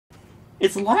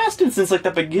It's lasted since like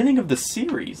the beginning of the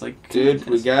series. Like, dude,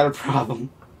 we got a problem.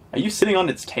 Are you sitting on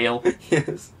its tail?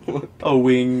 Yes. Look. A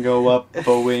wing go up,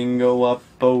 a wing go up,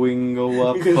 a wing go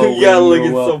up, a wing Yeah, look,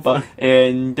 it's go so up. funny.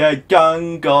 In the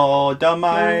jungle, the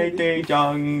mighty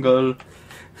jungle,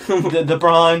 the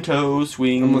Bronto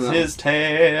swings his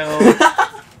tail.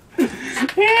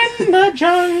 In the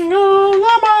jungle,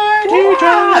 the mighty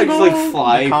jungle. Just like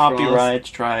fly Copyright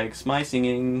strikes my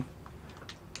singing.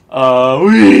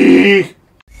 Wee.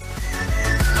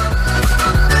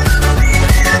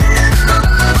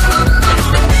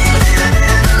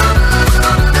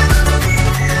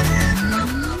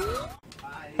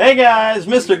 Hey guys,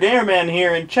 MrGamerMan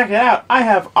here, and check it out. I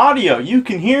have audio. You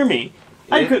can hear me.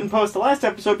 Yeah. I couldn't post the last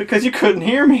episode because you couldn't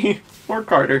hear me. Or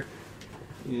Carter.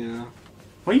 Yeah.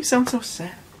 Why you sound so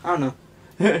sad? I don't know.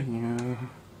 Yeah.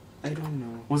 I don't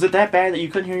know. Was it that bad that you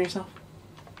couldn't hear yourself?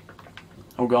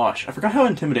 Oh gosh, I forgot how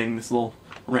intimidating this little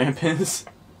ramp is.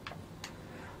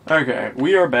 Okay,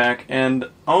 we are back, and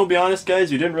I'll be honest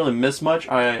guys, you didn't really miss much.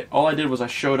 All I did was I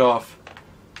showed off.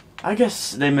 I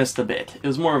guess they missed a bit. It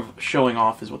was more of showing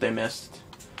off is what they missed.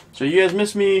 So you guys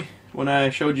missed me when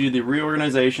I showed you the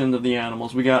reorganization of the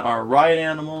animals. We got our riot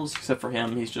animals, except for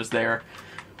him, he's just there.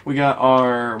 We got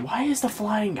our... Why is the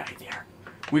flying guy there?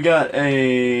 We got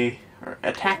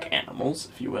attack animals,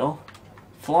 if you will.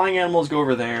 Flying animals go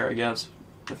over there, I guess,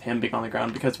 with him being on the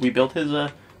ground, because we built his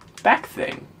back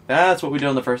thing. That's what we did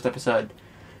on the first episode.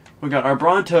 We got our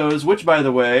Brontos, which, by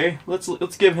the way, let's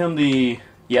give him the...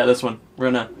 Yeah, this one.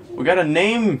 We got a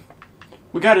name.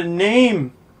 We got a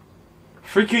name.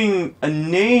 Freaking a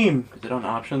name. Is it on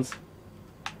options?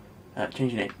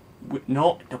 Change your name.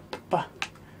 No.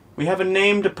 We have a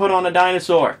name to put on a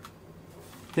dinosaur.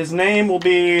 His name will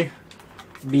be...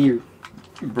 Beer.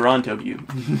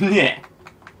 Brontobew. Yeah.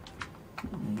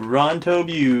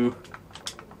 Brontobew.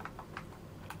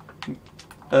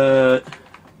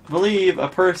 Believe a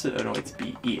person... Oh no, it's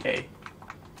B-E-A-U.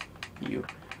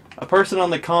 A person on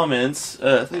the comments,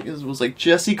 I think it was like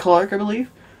Jesse Clark, I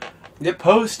believe,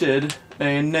 posted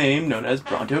a name known as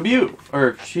Brontobew.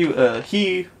 Or he...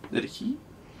 Did it he?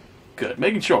 Good,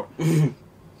 making sure.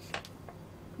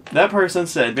 That person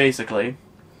said, basically,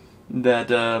 that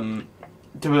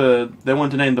they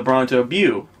wanted to name the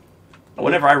Brontobew.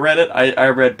 Whenever I read it, I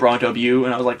read Brontobew,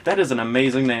 and I was like, that is an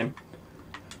amazing name.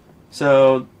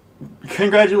 So...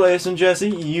 Congratulations, Jesse.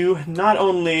 You not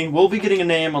only will be getting a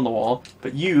name on the wall,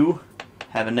 but you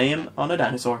have a name on a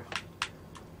dinosaur.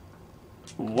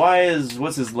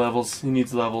 What's his levels? He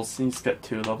needs levels. He's got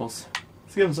 2 levels.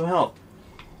 Let's give him some health.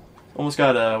 Almost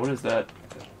got, what is that?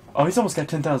 Oh, he's almost got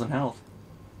 10,000 health.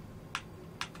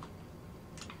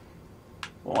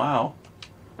 Wow.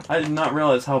 I did not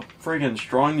realize how freaking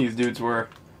strong these dudes were.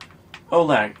 Oh,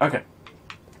 lag. Okay.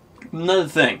 Another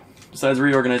thing. Besides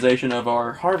reorganization of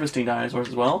our harvesting dinosaurs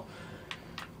as well.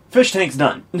 Fish tank's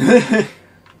done. I'm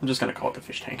just gonna call it the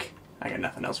fish tank. I got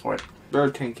nothing else for it.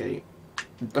 Bird tank 8.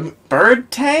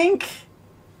 Bird tank?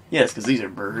 Yes, because these are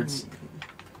birds.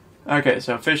 Okay,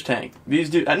 so fish tank. These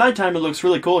do at nighttime it looks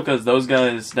really cool because those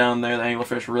guys down there, the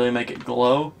anglerfish, really make it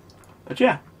glow. But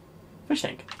yeah, fish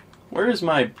tank. Where is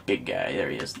my big guy? There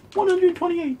he is.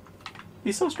 128.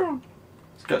 He's so strong.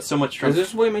 He's got so much strength. Is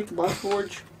this the way to make the blast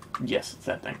forge? Yes, it's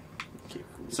that thing.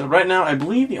 So right now, I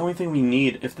believe the only thing we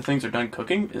need, if the things are done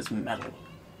cooking, is metal.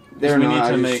 They're we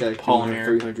not, need to make checked. polymer.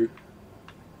 300.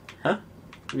 Huh?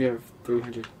 We have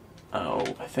 300. Oh,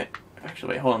 I think...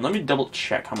 Actually, wait, hold on. Let me double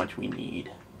check how much we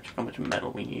need. Check how much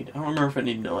metal we need. I don't remember if it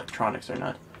needed electronics or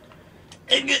not.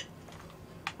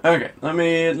 Okay, let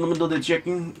me do the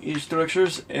checking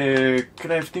instructions.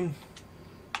 Crafting.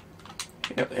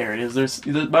 Yep, there it is.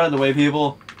 By the way,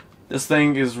 people, this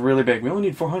thing is really big. We only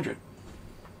need 400.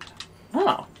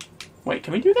 Oh. Wait,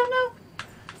 can we do that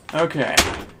now? Okay.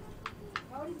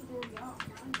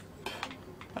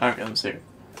 Okay, let's see.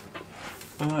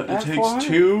 It takes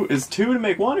 2. Is 2 to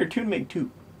make 1 or 2 to make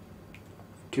 2?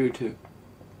 2.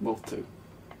 Both 2.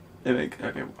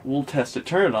 Okay, we'll test it.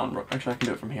 Turn it on. Actually, I can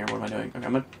do it from here. What am I doing? Okay,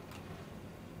 I'm gonna...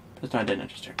 No, I didn't.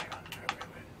 Just turn it on.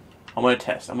 Wait. I'm gonna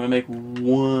test. I'm gonna make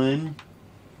 1.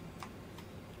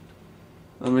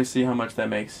 Let me see how much that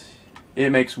makes. It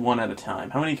makes 1 at a time.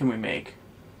 How many can we make?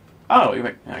 Oh, you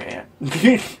make... Okay,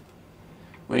 yeah.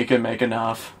 We can make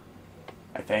enough.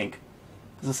 I think.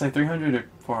 Does it say 300 or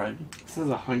 400? This is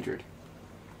 100.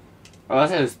 Oh, that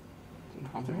says...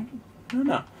 300? I don't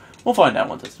know. We'll find out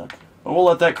once it's done. But we'll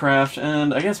let that craft,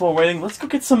 and I guess while waiting, let's go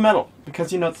get some metal.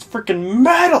 Because, you know, it's freaking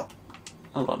metal!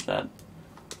 I love that.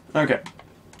 Okay.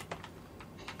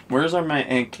 Where's my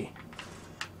Anki?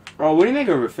 Oh, what do you make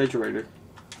a refrigerator?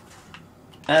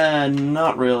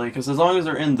 Not really, because as long as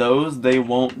they're in those, they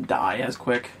won't die as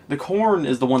quick. The corn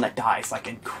is the one that dies, like,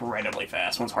 incredibly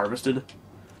fast once harvested.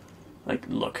 Like,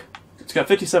 look. It's got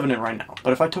 57 in right now,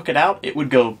 but if I took it out, it would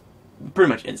go pretty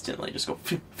much instantly. Just go...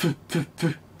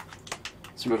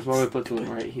 So we'll probably put the one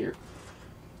right here.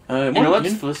 You know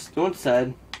what's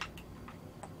sad?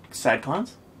 Sad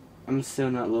clowns? I'm still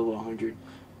not level 100.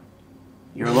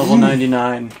 You're level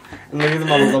 99. And look at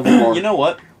my level bar. You know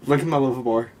what? Look at my level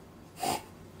bar.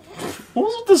 What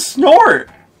was with the snort?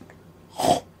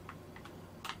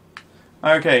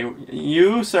 Okay,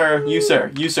 you, sir. You,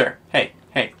 sir. You, sir. Hey,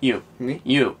 you. Me?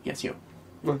 You. Yes, you.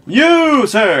 What? You,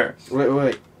 sir!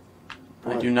 Wait.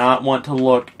 I do not want to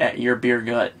look at your beer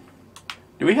gut.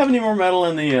 Do we have any more metal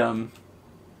in the,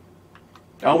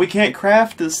 Oh, we can't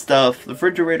craft this stuff, the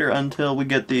refrigerator, until we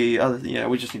get the other... Yeah,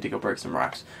 we just need to go break some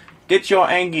rocks. Get your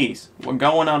Angies. We're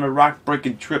going on a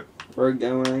rock-breaking trip. We're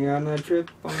going on a trip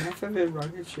on a favorite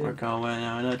rocket ship. We're going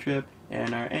on a trip,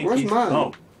 and our Angies... Where's mine?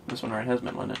 Oh, this one right has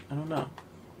metal in it. I don't know.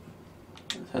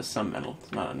 It has some metal.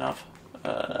 It's not enough.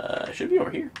 It should be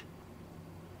over here.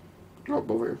 Oh,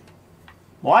 over here.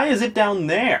 Why is it down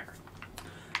there?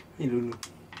 You don't know.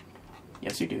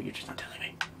 Yes, you do. You're just not telling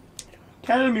me.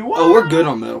 Telling me what? Oh, we're good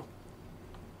on metal.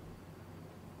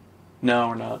 No,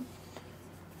 we're not.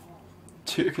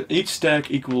 Each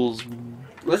stack equals...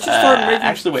 Let's just start making...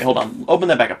 Actually, wait, hold on. Open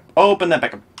that back up. Open that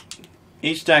back up.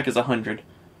 Each stack is 100.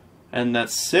 And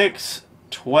that's 6,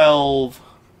 12...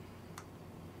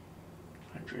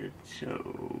 100,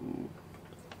 so...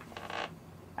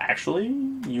 Actually,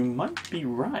 you might be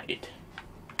right.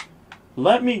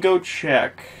 Let me go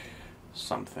check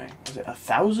something. Is it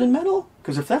 1,000 metal?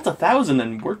 Because if that's 1,000,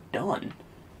 then we're done.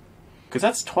 Because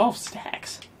that's 12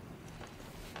 stacks.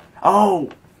 Oh!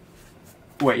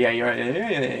 Wait, yeah, you're right.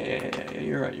 Yeah,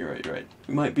 you're right.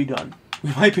 We might be done.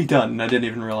 We might be done, and I didn't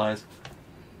even realize.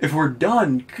 If we're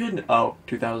done, good... Oh,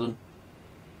 2,000.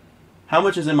 How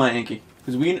much is in my Anki?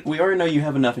 Because we already know you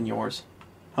have enough in yours.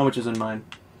 How much is in mine?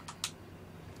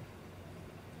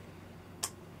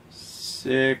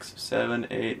 6, 7,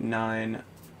 8, 9...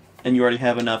 And you already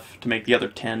have enough to make the other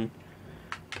 10.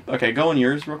 Okay, go in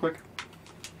yours real quick.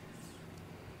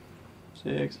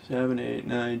 6, 7, 8,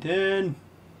 9, 10.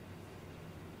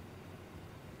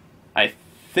 I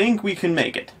think we can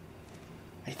make it.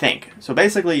 I think. So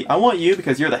basically, I want you,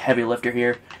 because you're the heavy lifter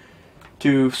here,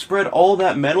 to spread all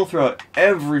that metal throughout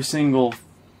every single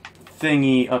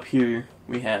thingy up here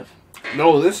we have.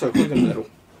 No, they're still cooking metal.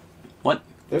 What?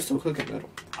 They're still cooking metal.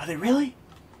 Are they really?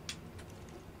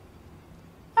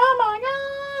 Oh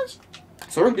my gosh!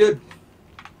 So we're good.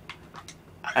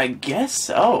 I guess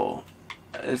so.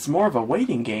 It's more of a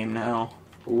waiting game now.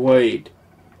 Wait.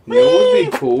 You know what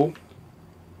would be cool?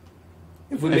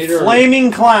 If we made a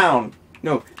flaming clown!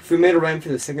 No, if we made a ramp to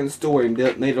the second story and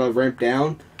made a ramp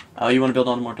down. Oh, you want to build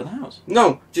on more to the house?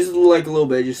 No, just like a little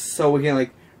bit, just so we can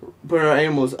like put our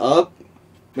animals up,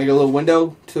 make a little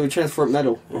window to transport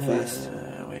metal real fast.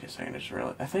 Wait a second, I just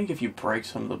realized. I think if you break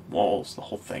some of the walls, the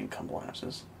whole thing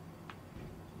collapses.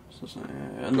 So,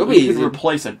 It'll be you could easy.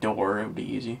 replace a door, it would be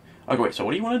easy. Okay, wait, so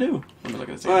what do you want to do? Let me look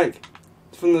at this. Like,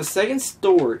 from the second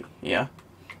story, Yeah?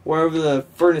 wherever the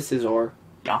furnaces are.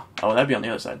 Yeah. Oh, that'd be on the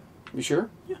other side. You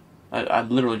sure? Yeah. I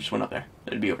literally just went up there.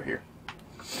 It'd be over here.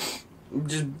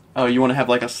 Just Oh, you want to have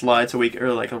like a slide so we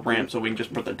or like a ramp so we can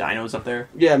just put the dinos up there?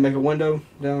 yeah, make a window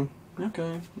down.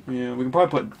 Okay. Yeah, we can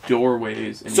probably put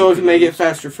doorways. So we can make it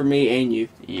faster for me and you.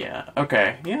 Yeah.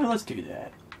 Okay. Yeah, let's do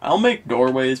that. I'll make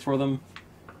doorways for them.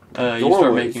 You start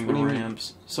Doorways? making the What do you mean?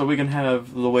 ramps so we can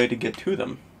have the way to get to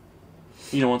them.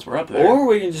 You know, once we're up there. Or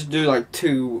we can just do like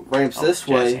 2 ramps this jazz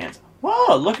way. hands.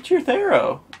 Whoa! Look at your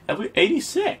Thero.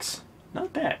 86.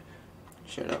 Not bad.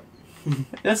 Shut up.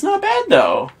 That's not bad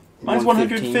though. Mine's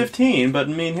 115. 115, but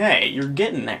I mean, hey, you're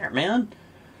getting there, man.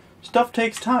 Stuff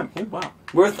takes time. Oh wow.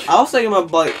 I was thinking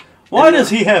about like. Why does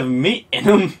he have meat in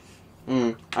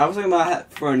him? I was thinking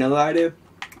about for another idea.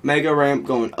 Make a ramp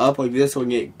going up like this so we can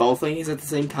get both things at the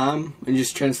same time and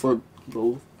just transfer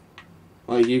both.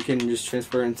 Like you can just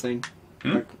transfer and sing.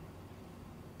 Like,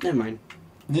 never mind.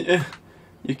 Yeah.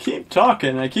 You keep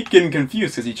talking. I keep getting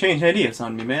confused because you changed ideas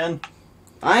on me, man.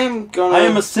 I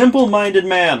am a simple-minded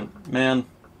man. Man.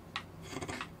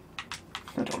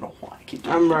 I don't know why I keep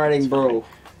doing I'm that. riding bro.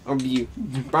 Or B.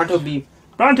 Bronto B.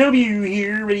 Bronto you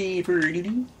here, ready for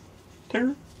duty?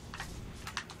 Sir?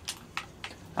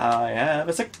 I have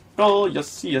a sickle,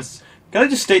 yes. Can I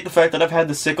just state the fact that I've had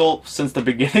the sickle since the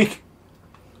beginning?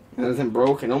 It hasn't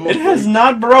broken. Almost. It has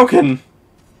not broken!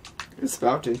 It's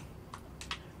about to.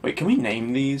 Wait, can we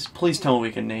name these? Please tell me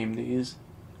we can name these.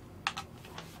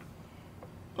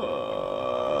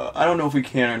 I don't know if we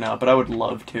can or not, but I would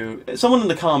love to. Someone in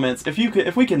the comments,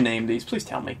 if we can name these, please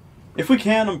tell me. If we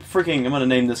can, I'm gonna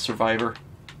name this Survivor.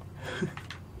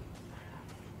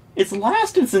 It's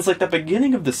lasted since like the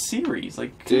beginning of the series.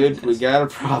 Like, dude, we got a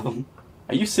problem.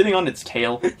 Are you sitting on its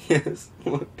tail? Yes.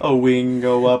 Look. A wing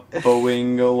go up, a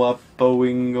wing go up, a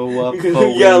wing go up, a You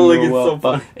wing gotta look, go it's so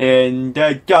up. In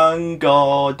the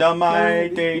jungle, the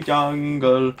mighty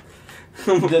jungle,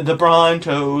 the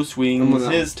Bronto swings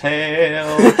his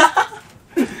tail.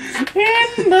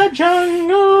 In the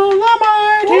jungle, the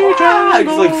mighty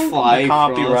jungle. Like fly the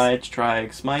copyright across.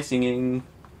 strikes my singing.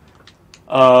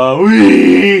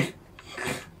 Wee.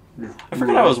 I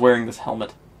forgot I was wearing this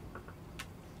helmet.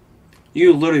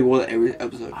 You literally wore that every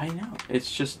episode. I know. It's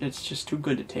just too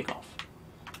good to take off.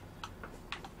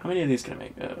 How many of these can I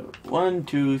make? 1,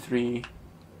 2, 3,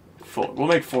 4. We'll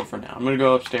make 4 for now. I'm gonna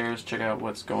go upstairs, check out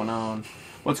what's going on.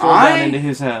 What's going down into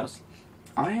his house?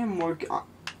 I am working.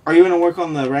 Are you gonna work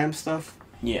on the RAM stuff?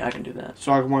 Yeah, I can do that.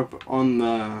 So I can work on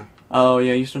the. Oh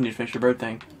yeah, you still need to finish your bird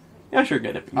thing. Yeah, sure,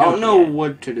 get it. I don't know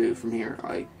what to do from here.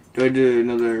 Like, do I do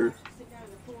another?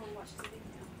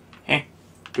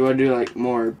 Do I do like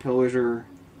more pillars or?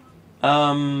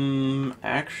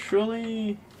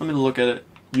 Actually, let me look at it.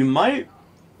 You might,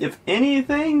 if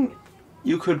anything,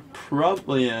 you could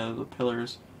probably the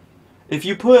pillars. If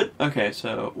you put okay,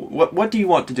 so what do you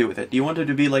want to do with it? Do you want it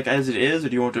to be like as it is, or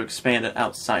do you want to expand it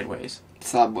out sideways?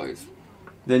 Sideways.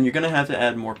 Then you're gonna have to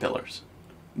add more pillars.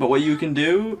 But what you can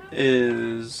do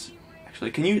is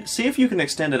actually, can you see if you can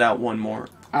extend it out one more?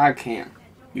 I can't.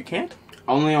 You can't?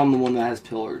 Only on the one that has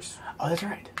pillars. Oh, that's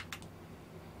right.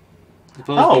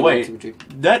 Oh wait,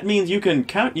 that means you can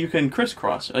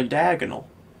crisscross, a diagonal.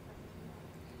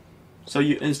 So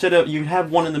you you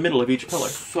have one in the middle of each pillar.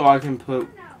 So I can put.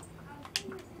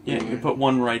 Yeah, you can put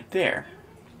one right there.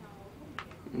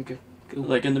 Okay. Cool.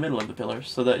 Like in the middle of the pillars,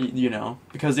 so that you know,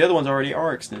 because the other ones already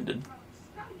are extended.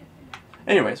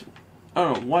 Anyways, I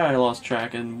don't know why I lost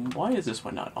track, and why is this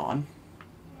one not on?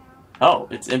 Oh,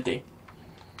 it's empty.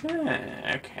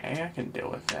 Okay, I can deal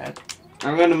with that.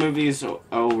 I'm gonna move these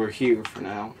over here for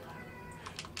now.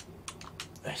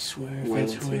 I swear, if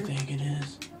that's who I think it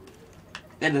is.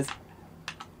 It is.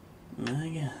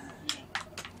 My gosh.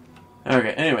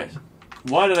 Okay, anyways.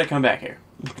 Why did I come back here?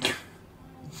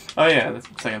 Oh yeah, that's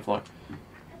the second floor.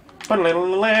 Hello,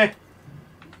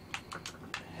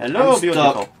 I'm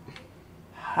beautiful. stuck.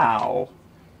 How?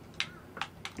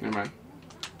 Never mind.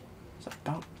 I was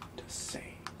about to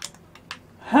say.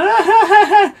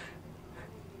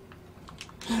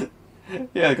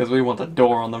 Yeah, because we want the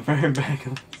door on the very back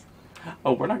of this.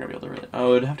 Oh, we're not going to be able to really...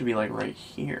 Oh, it'd have to be, like, right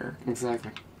here.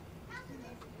 Exactly.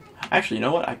 Actually, you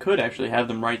know what? I could actually have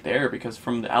them right there, because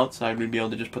from the outside, we'd be able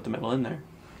to just put the metal in there.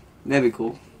 That'd be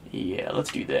cool. Yeah,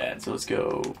 let's do that. So let's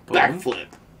go... Boom. Backflip.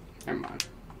 Never mind.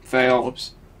 Fail.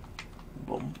 Whoops.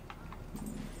 Boom.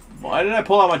 Why did I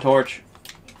pull out my torch?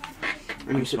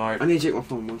 I'm smart. I need to check my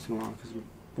phone once in a while.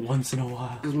 Once in a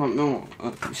while. Because my memo... I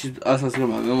was listening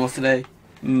to my memos today.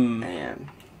 Mm.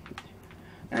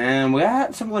 And we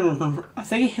got someone... I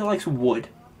think he likes wood.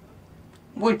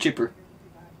 Wood chipper.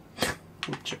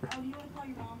 Wood chipper.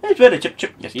 It's better,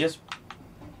 chip. Yes, he is.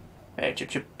 Hey,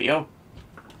 chip, B.O.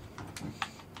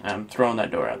 I'm throwing that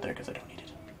door out there because I don't need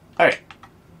it. Alright.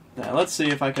 Now, let's see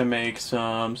if I can make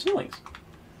some ceilings.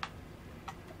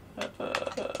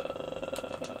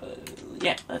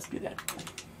 Yeah, let's do that.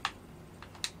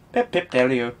 Pip,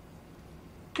 doodly-oo.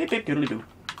 Pip, doodly-doo.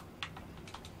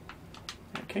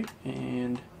 Okay,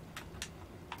 and...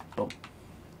 boom.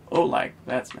 Oh, lag.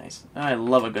 That's nice. I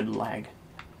love a good lag.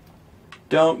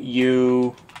 Don't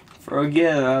you...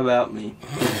 Forget about me.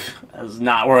 That was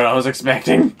not what I was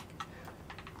expecting.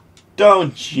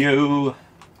 Don't you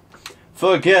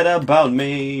forget about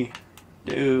me.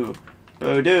 Do.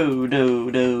 Now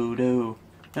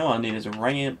all I need is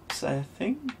ramps, I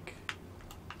think.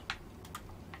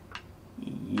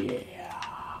 Yeah.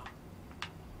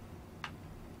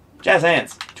 Jazz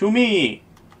hands, to me.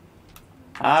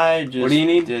 I just what do you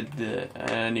need?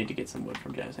 I need to get some wood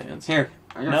from Jazz Hands. Here.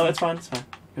 No, it's fine.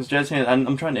 Because Jazz Hands,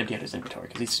 I'm trying to empty out his inventory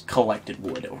because he's collected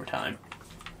wood over time.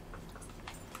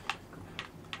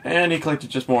 And he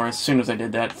collected just more as soon as I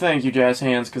did that. Thank you, Jazz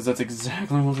Hands, because that's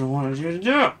exactly what I wanted you to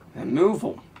do. And move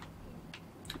them.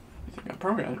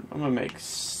 I'm gonna make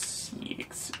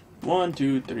 6. 1,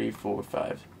 2, 3, 4,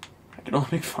 5. I can only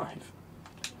make 5.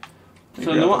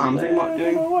 So you know what I'm thinking about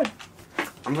doing?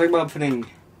 I'm thinking about putting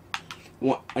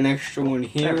an extra one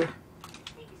here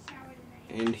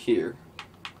and here.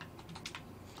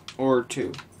 Or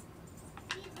 2.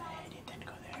 I didn't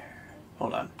go there.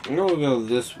 Hold on. I'm gonna go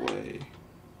this way.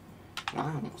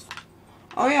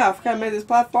 Oh yeah, I forgot I made this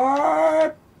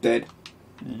platform. Dead.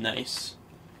 Nice.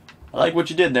 I like what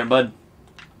you did there, bud.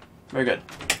 Very good.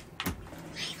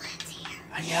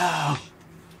 I know.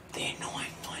 The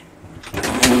annoying one.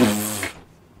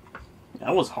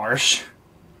 That was harsh.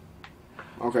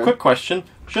 Okay. Quick question.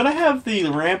 Should I have the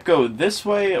ramp go this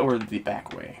way or the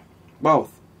back way?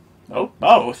 Both. Oh,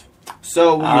 both.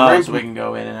 So when you ramp, so we can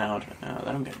go in and out. Oh,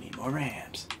 then I'm gonna need more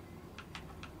ramps.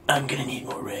 I'm gonna need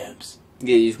more ramps.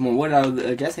 yeah, use more wood out of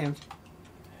the gas hands.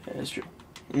 That's true.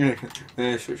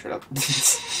 Shut up.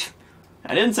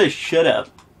 I didn't say shut up.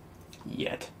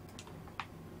 Yet.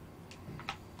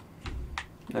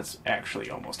 That's actually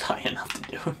almost high enough to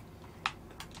do it.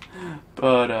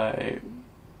 But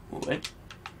what?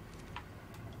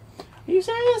 Are you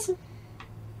serious?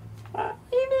 Are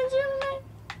you serious?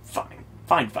 Fine.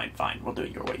 We'll do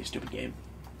it your way, you stupid game.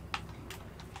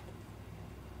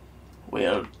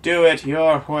 We'll do it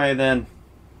your way then.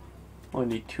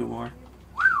 Only need 2 more.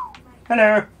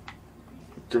 Hello.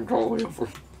 Jumped all the way over.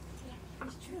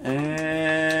 And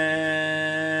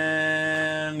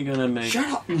gonna make. Shut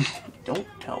up. Don't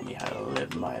tell me how to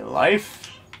live my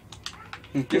life.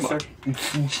 Yes, sir.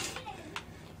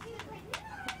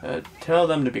 Tell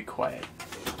them to be quiet.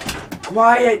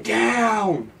 Quiet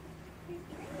down.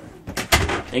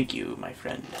 Thank you, my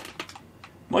friend.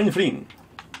 Mein Freund.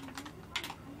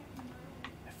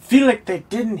 I feel like they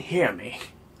didn't hear me.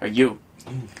 Or you.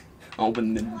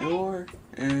 Open the door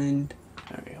and.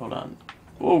 Okay, hold on.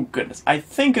 Oh, goodness. I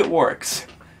think it works.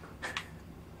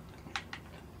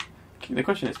 The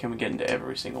question is, can we get into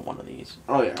every single one of these?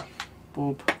 Oh yeah.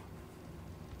 Boop.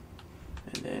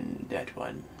 And then that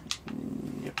one.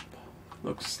 Yep.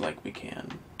 Looks like we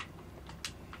can.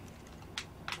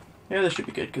 Yeah, this should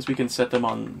be good, because we can set them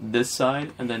on this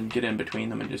side, and then get in between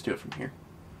them and just do it from here.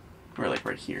 Or like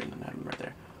right here, and then have them right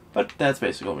there. But that's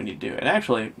basically what we need to do. And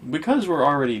actually, because they're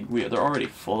already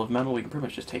full of metal, we can pretty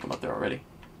much just take them up there already.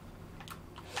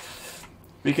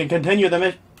 We can continue the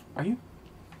mission. Are you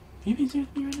being serious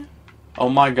with me right now? Oh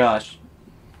my gosh.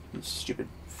 You stupid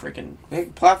freaking...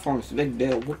 Big platforms, big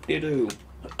deal. What do you do?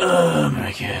 Oh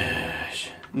my gosh.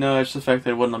 No, it's the fact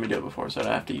that it wouldn't let me do it before, so I'd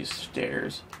have to use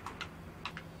stairs.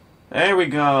 There we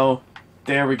go.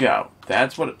 There we go.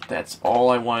 That's all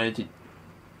I wanted to...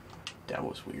 That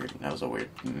was weird. That was a weird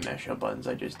mesh of buttons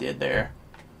I just did there.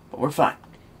 But we're fine.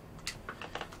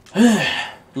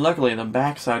 Luckily, the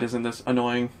backside isn't this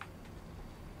annoying.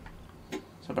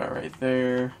 It's about right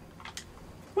there.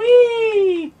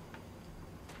 Whee!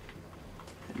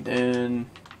 And then...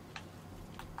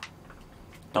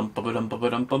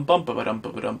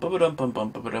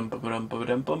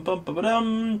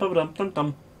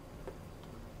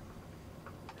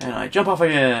 And I jump off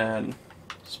again.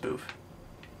 Spoof.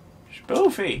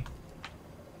 Spoofy.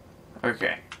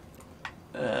 Okay.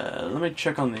 Let me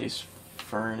check on these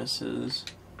furnaces.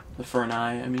 The furnace,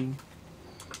 I mean.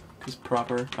 Because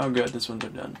proper. Oh good, this one's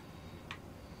done.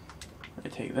 I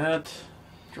take that.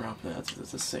 Drop that so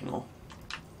it's a single.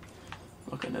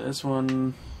 Look into this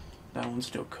one. That one's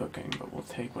still cooking, but we'll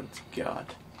take what it's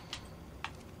got.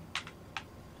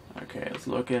 Okay, let's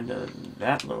look into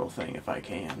that little thing if I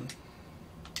can.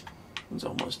 It's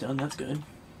almost done, that's good.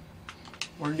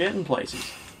 We're getting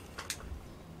places.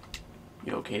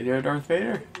 You okay there, Darth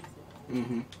Vader?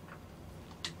 Mm-hmm.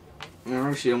 I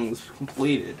actually almost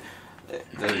completed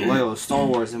the Lego Star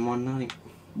Wars in one night.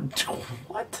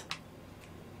 What?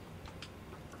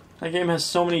 That game has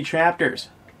so many chapters.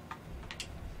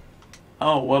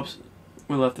 Oh, whoops.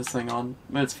 We left this thing on.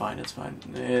 It's fine, it's fine.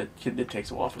 It takes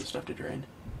a while for the stuff to drain.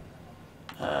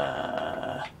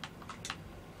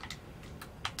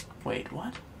 Wait,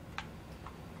 what?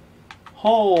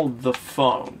 Hold the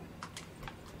phone.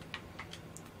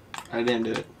 I didn't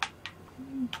do it.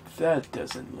 That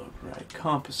doesn't look right.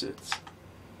 Composites.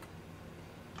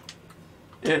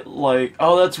 It like...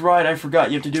 Oh, that's right, I forgot.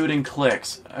 You have to do it in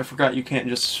clicks. I forgot you can't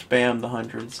just spam the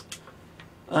hundreds.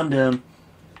 I'm dumb.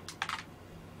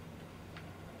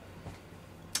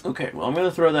 Okay, well, I'm going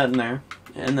to throw that in there.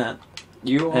 And that.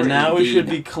 And now we should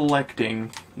be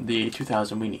collecting the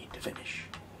 2,000 we need to finish.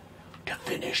 To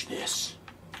finish this.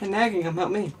 And now you can come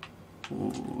help me. Ooh.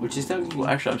 Which is still... Well,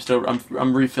 actually,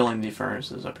 I'm refilling the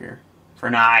furnaces up here. For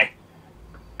an eye.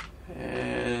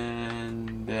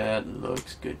 And that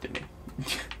looks good to me.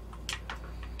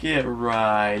 Get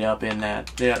right up in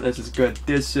that. Yeah, this is good.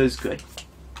 This is good.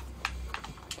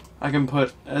 I can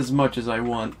put as much as I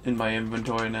want in my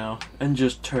inventory now. And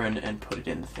just turn and put it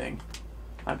in the thing.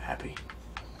 I'm happy.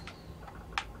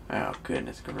 Oh,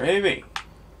 goodness gravy.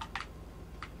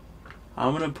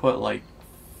 I'm gonna put like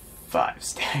 5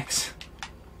 stacks.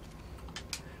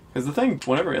 Because the thing,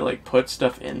 whenever it like puts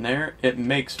stuff in there, it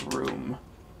makes room,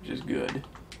 which is good.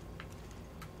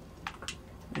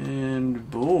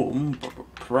 And boom,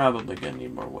 probably gonna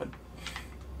need more wood.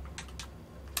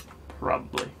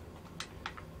 Probably.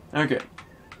 Okay,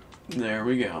 there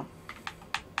we go.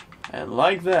 And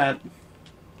like that,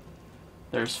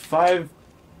 there's 5,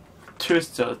 2,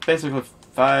 so it's basically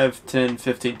 5, 10,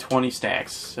 15, 20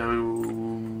 stacks. So,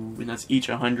 and that's each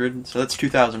 100. So that's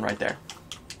 2,000 right there.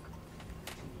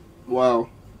 Wow.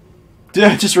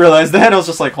 I just realized that. I was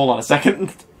just like, hold on a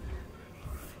second.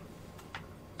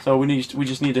 So we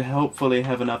just need to hopefully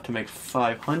have enough to make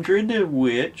 500,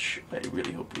 which I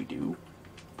really hope we do.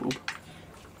 Boop.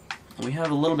 We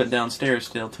have a little bit downstairs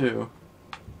still too.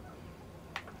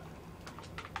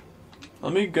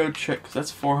 Let me go check, because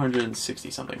that's 460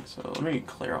 something. So let me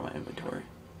clear all my inventory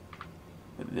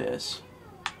with this.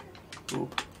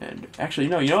 Oop. And actually,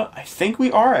 no, you know what? I think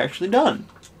we are actually done.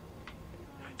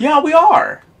 Yeah, we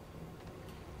are.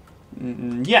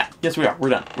 Yeah, yes we are. We're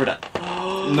done. We're done.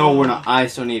 No, we're not. I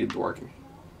still need to be working.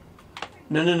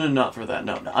 No, not for that.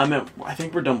 No, I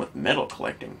think we're done with metal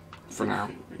collecting. For now.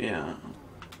 Yeah.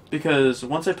 Because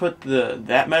once I put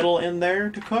that metal in there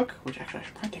to cook, which actually I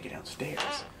should probably take it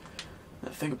downstairs. Now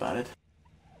think about it.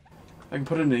 I can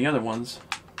put it in the other ones.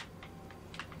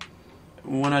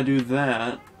 When I do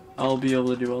that, I'll be able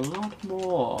to do a lot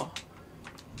more.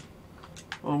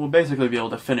 Well, we'll basically be able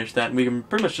to finish that, and we can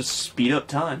pretty much just speed up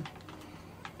time.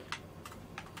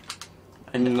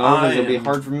 And no, it'll be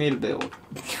hard for me to build.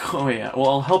 Oh yeah, well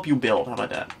I'll help you build. How about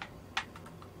that?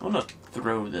 I'm gonna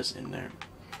throw this in there.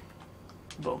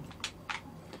 Boom.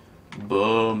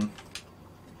 Boom.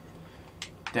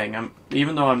 Dang,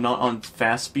 even though I'm not on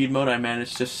fast speed mode, I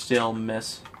managed to still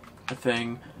miss a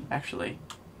thing. Actually,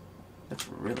 that's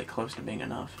really close to being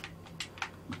enough.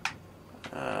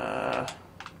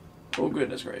 Oh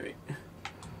goodness gravy.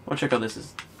 I'll check how this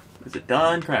is. Is it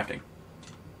done crafting?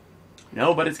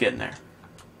 No, but it's getting there.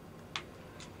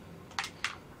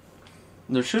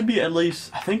 There should be at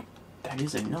least, I think that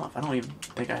is enough. I don't even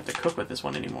think I have to cook with this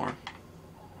one anymore.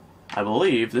 I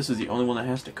believe this is the only one that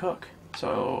has to cook.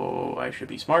 So I should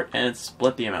be smart and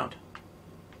split the amount.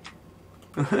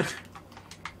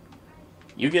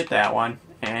 You get that one,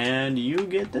 and you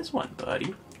get this one,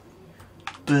 buddy.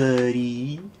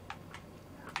 Buddy.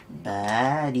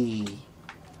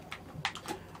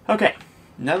 Okay,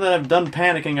 now that I've done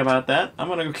panicking about that, I'm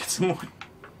gonna go get some more.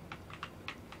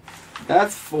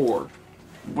 That's 4.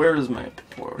 Where is my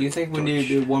torch? Do you think we need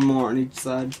to do one more on each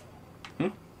side?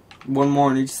 One more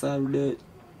on each side would do it.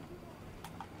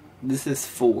 This is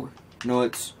 4. No,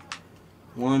 it's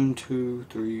 1, 2,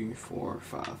 3, 4,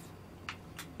 5.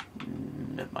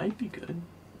 That might be good.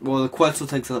 Well, the Quetzal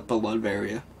takes up a lot of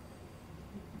area.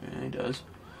 Yeah, he does.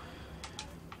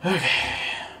 Okay,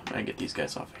 I'm gonna get these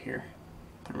guys off of here.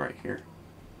 Put them right here.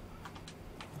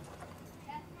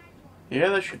 Yeah,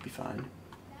 that should be fine.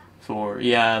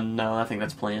 Yeah, no, I think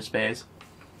that's plenty of space.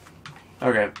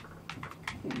 Okay.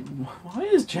 Why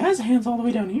is Jazz Hands all the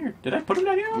way down here? Did I put him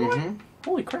down here all the way?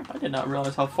 Holy crap, I did not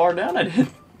realize how far down I did.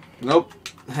 Nope.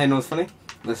 Hey, know what's funny?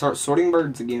 Let's start sorting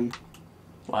birds again.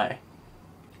 Why?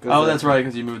 Oh, that's right,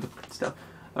 because you moved the stuff.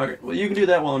 Okay, well you can do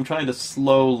that while I'm trying to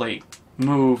slowly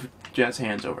move Jazz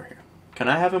Hands over here. Can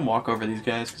I have him walk over these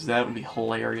guys? Because that would be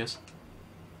hilarious.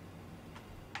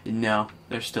 No,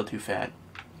 they're still too fat.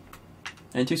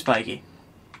 And too spiky.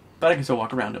 But I can still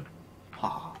walk around him.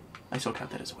 Ha. I still count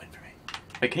that as a win for me.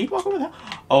 Wait, can he walk over that?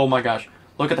 Oh my gosh.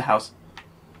 Look at the house.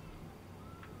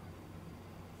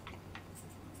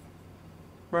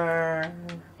 Wait,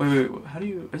 how do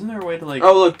you... Isn't there a way to like...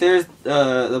 Oh, look, there's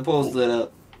the pool's lit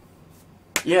up.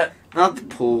 Yeah. Not the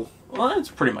pool. Well,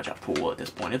 it's pretty much a pool at this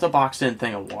point. It's a boxed-in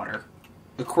thing of water.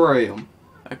 Aquarium.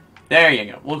 There you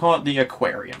go. We'll call it the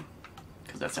aquarium.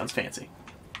 Because that sounds fancy.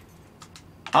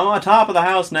 I'm on top of the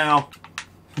house now.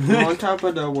 I'm on top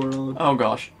of the world. Oh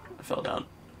gosh, I fell down.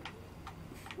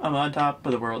 I'm on top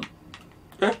of the world.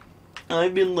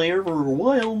 I've been there for a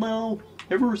while now.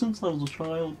 Ever since I was a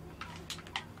child.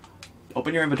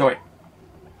 Open your inventory.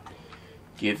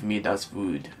 Give me das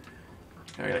food.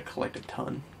 I gotta collect a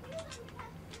ton.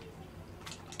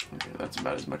 Okay, that's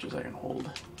about as much as I can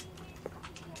hold.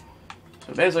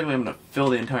 So basically I'm gonna fill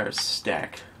the entire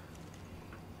stack.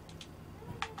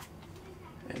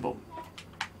 And boom.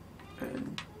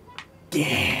 And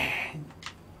yeah.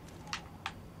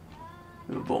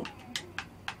 Boom.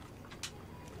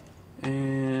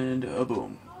 And a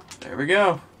boom. There we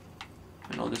go.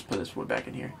 And I'll just put this wood back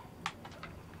in here.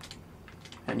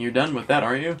 And you're done with that,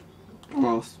 aren't you?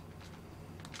 Almost.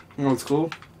 You know what's cool?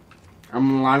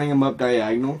 I'm lining them up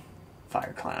diagonal.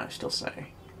 Fire clan, I still say.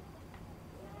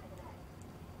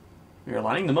 You're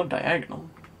lining them up diagonal.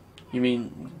 You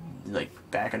mean, like,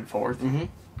 back and forth? Mm-hmm.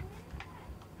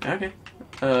 Okay.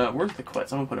 Where's the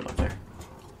quits? I'm gonna put him up there.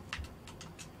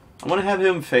 I want to have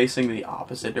him facing the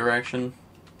opposite direction.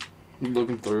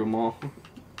 Looking through them all.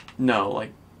 No,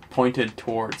 like, pointed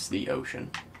towards the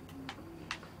ocean.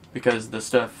 Because the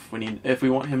stuff we need, if we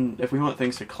want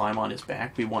things to climb on his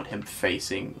back, we want him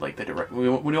facing, like, we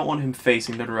don't want him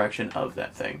facing the direction of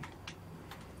that thing.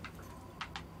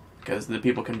 Because the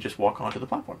people can just walk onto the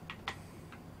platform.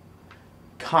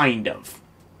 Kind of.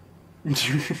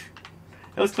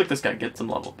 Let's click this guy, get some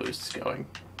level boosts going.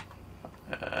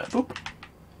 Boop.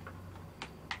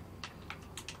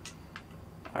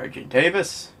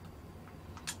 Argentavis.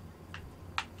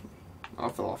 I'll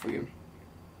fill off again.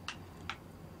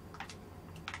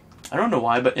 I don't know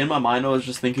why, but in my mind I was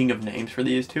just thinking of names for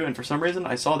these two, and for some reason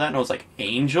I saw that and I was like,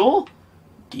 Angel?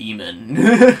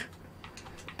 Demon.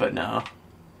 But no.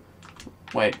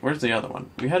 Wait, where's the other one?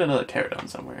 We had another pterodon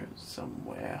somewhere.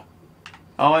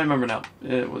 Oh, I remember now.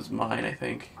 It was mine, I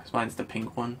think. 'Cause mine's the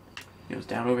pink one. It was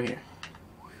down over here.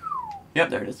 Yep,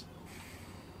 there it is.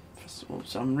 For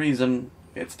some reason,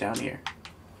 it's down here.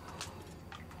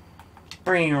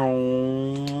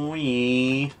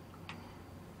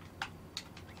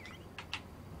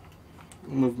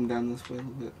 Move them down this way a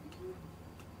little bit.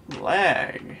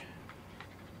 Lag.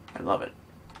 I love it.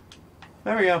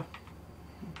 There we go.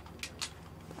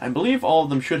 I believe all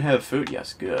of them should have food.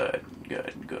 Yes, good.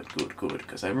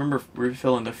 Because I remember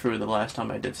refilling the food the last time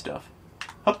I did stuff.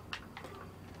 Hup.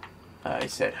 I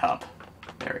said hup.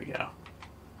 There we go.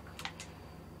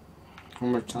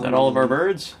 One more time. Is that all of our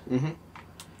birds? Mm-hmm.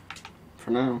 For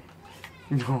now.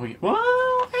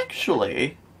 Well,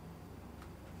 actually,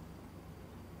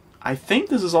 I think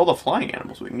this is all the flying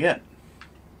animals we can get.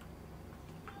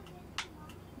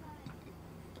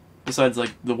 Besides,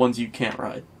 like, the ones you can't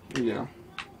ride. Yeah.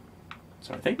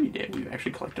 So I think we did. We've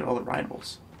actually collected all the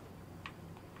rideables.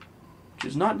 Which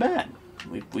is not bad.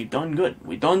 We done good.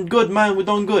 We done good, man. We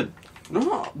done good.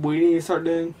 No, we need to start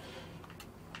doing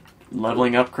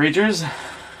Leveling up creatures.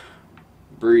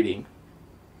 breeding.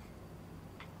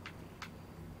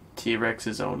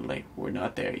 T-Rexes only. We're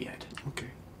not there yet.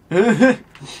 Okay.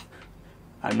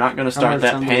 I'm not going to start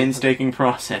that painstaking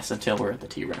process until we're at the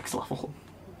T-Rex level.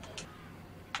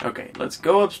 Okay, let's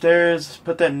go upstairs,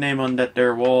 put that name on that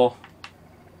there wall.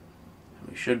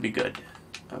 We should be good.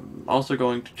 I'm also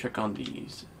going to check on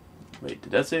these. Wait,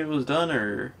 did that say it was done,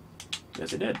 or...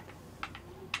 Yes, it did.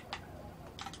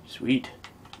 Sweet.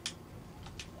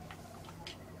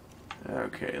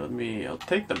 Okay, I'll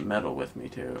take the metal with me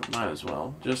too. Might as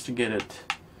well, just to get it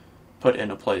put in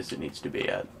a place it needs to be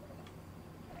at.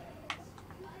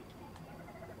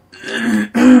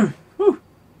 Whew.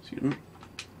 Excuse me.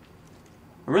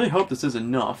 I really hope this is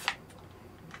enough.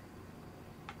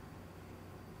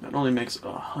 That only makes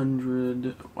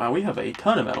 100... Wow, we have a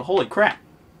ton of metal. Holy crap.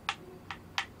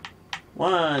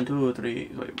 1, 2,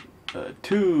 3... Wait,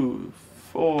 2,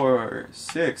 4,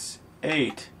 6,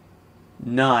 8,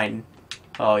 9.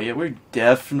 Oh yeah, we're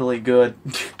definitely good.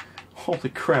 Holy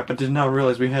crap, I did not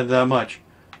realize we had that much.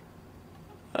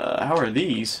 How are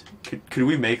these? Could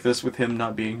we make this with him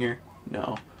not being here?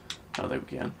 No. I don't think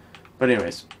we can. But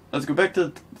anyways, let's go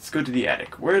to the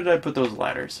attic. Where did I put those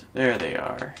ladders? There they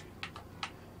are.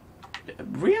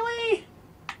 Really?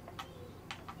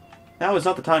 Now is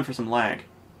not the time for some lag.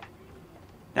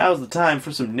 Now is the time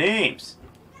for some names.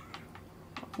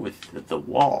 With the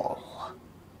wall.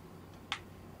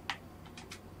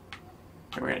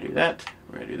 Okay, we're gonna do that.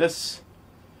 We're gonna do this.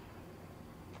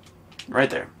 Right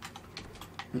there.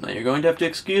 Now you're going to have to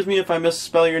excuse me if I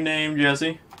misspell your name,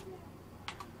 Jesse.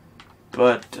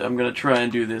 But I'm gonna try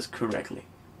and do this correctly.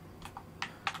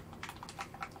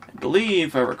 I believe,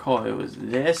 if I recall, it was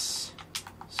this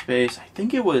space. I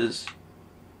think it was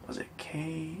it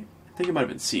K? I think it might have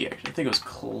been C, actually. I think it was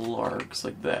Clark's,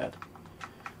 like that.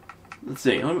 Let's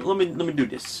see. Let me do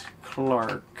this.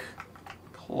 Clark.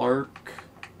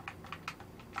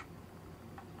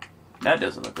 That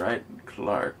doesn't look right.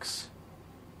 Clark's.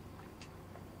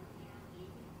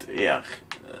 Yeah.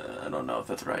 I don't know if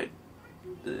that's right.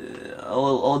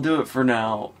 I'll do it for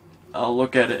now. I'll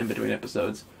look at it in between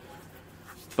episodes.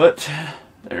 But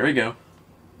there we go.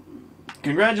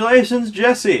 Congratulations,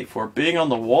 Jesse, for being on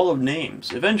the wall of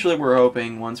names. Eventually, we're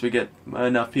hoping, once we get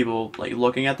enough people like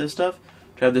looking at this stuff,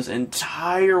 to have this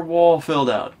entire wall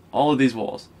filled out. All of these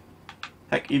walls.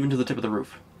 Heck, even to the tip of the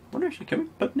roof. I wonder, actually, can we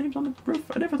put names on the roof?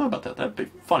 I never thought about that. That'd be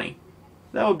funny.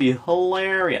 That would be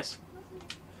hilarious.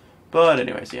 But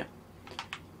anyways, yeah.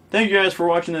 Thank you guys for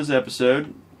watching this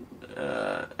episode.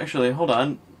 Actually, hold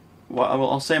on.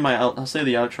 I'll say the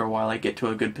outro while I get to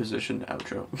a good position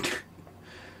outro.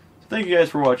 thank you guys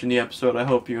for watching the episode. I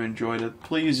hope you enjoyed it.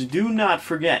 Please do not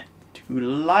forget to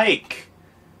like,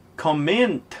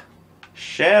 comment,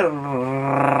 share,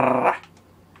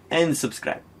 and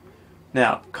subscribe.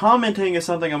 Now, commenting is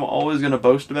something I'm always going to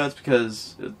boast about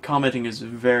because commenting is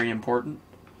very important.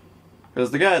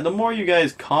 Because the more you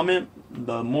guys comment,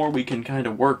 the more we can kind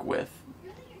of work with.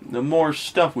 The more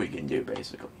stuff we can do,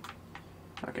 basically.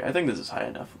 Okay, I think this is high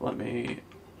enough. Let me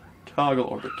toggle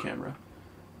orbit camera.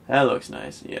 That looks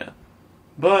nice, yeah.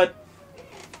 But,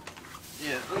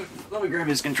 yeah, let me grab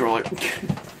his controller.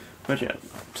 But yeah,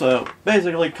 so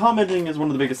basically commenting is one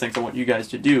of the biggest things I want you guys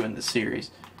to do in this series.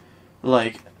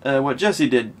 Like, what Jesse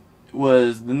did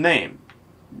was the name.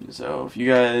 So if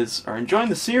you guys are enjoying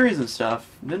the series and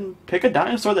stuff, then pick a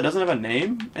dinosaur that doesn't have a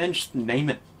name and just name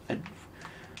it.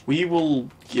 We will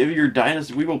give your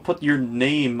dinosaur, we will put your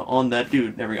name on that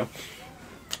dude. There we go.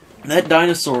 That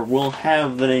dinosaur will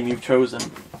have the name you've chosen.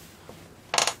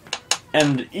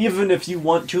 And even if you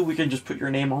want to, we can just put your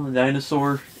name on the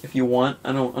dinosaur if you want.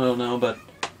 I don't know, but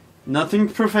nothing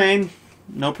profane,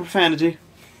 no profanity.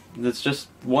 That's just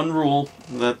one rule.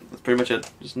 That's pretty much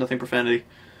it. Just nothing profanity.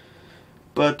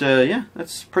 But yeah,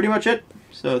 that's pretty much it.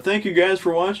 So thank you guys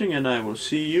for watching, and I will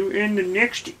see you in the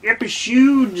next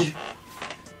episode.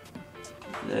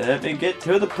 Let me get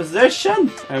to the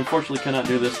position. I unfortunately cannot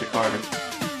do this to Carter.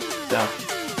 So,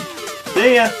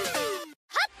 see ya.